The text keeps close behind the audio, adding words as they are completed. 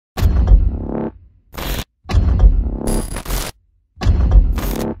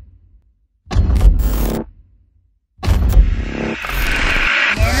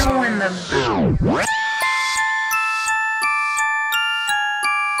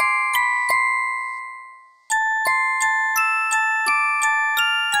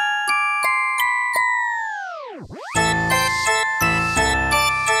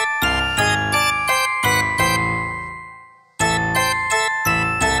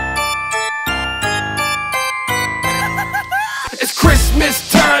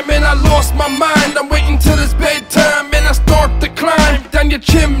Christmas time and I lost my mind. I'm waiting till it's bedtime and I start to climb down your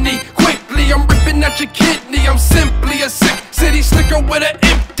chimney. Quickly, I'm ripping out your kidney. I'm simply a sick city slicker with an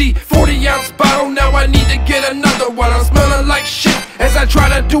empty 40-ounce bottle. Now I need to get another one. I'm smelling like shit as I try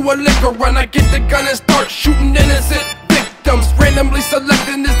to do a liquor run. I get the gun and start shooting innocent victims. Randomly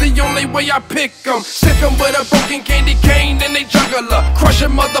selecting is the only way I pick them. Sick them with a broken candy cane and they juggler. Crushing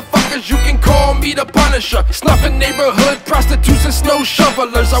motherfuckers, you can call me the Punisher. Snuffing neighborhood prostitutes and snow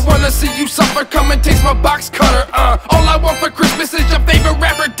shovelers. I wanna see you suffer, come and taste my box cutter. All I want for Christmas is your favorite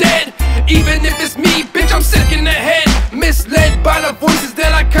rapper dead. Even if it's me, bitch, I'm sick in the head. Misled by the voices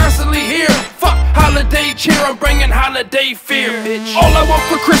that I constantly hear. Fuck holiday cheer, I'm bringing holiday fear, bitch. All I want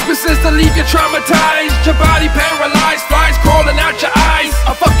for Christmas is to leave you traumatized. Your body paralyzed, flies crawling out your eyes.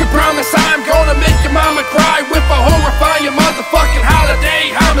 I fucking promise I'm gonna make your mama cry with a horrifying motherfucking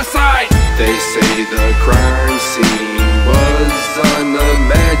holiday homicide. They say the crime scene was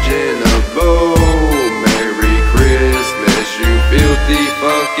unimaginable. Merry Christmas, you filthy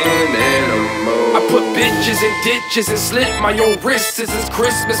fucking animal. I put bitches in ditches and slit my own wrists. This is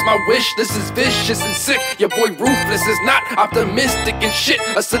Christmas, my wish, this is vicious and sick. Your boy Ruthless is not optimistic and shit.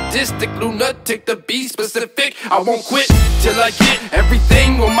 A sadistic lunatic, to be specific. I won't quit till I get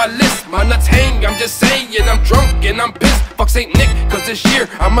everything on my list. My nuts hang, I'm just saying I'm drunk and I'm pissed. Fuck Saint Nick, cause this year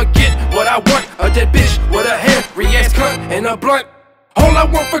I'ma get what I want. A dead bitch with a hairy ass cunt and a blunt. All I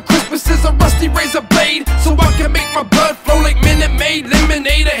want for Christmas is a rusty razor blade, so I can make my blood flow like Minute Maid.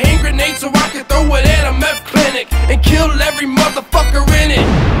 Lemonade, a hand grenade, so I can throw it at a meth clinic and kill every motherfucker in it.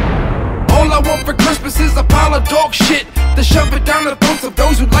 All I want for Christmas is a pile of dog shit to shove it down the throats of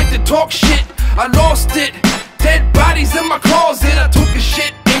those who like to talk shit. I lost it, dead bodies in my closet. I took a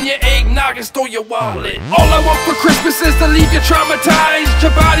shit in your eggnog and stole your wallet. All I want for Christmas is to leave you traumatized.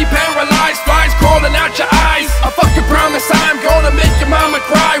 Your body paralyzed, flies crawling out your eyes. I fucking promise I'm gonna make your mama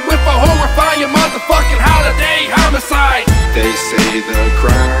cry with a horrifying motherfucking holiday homicide. They say the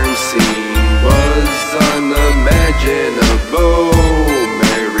crime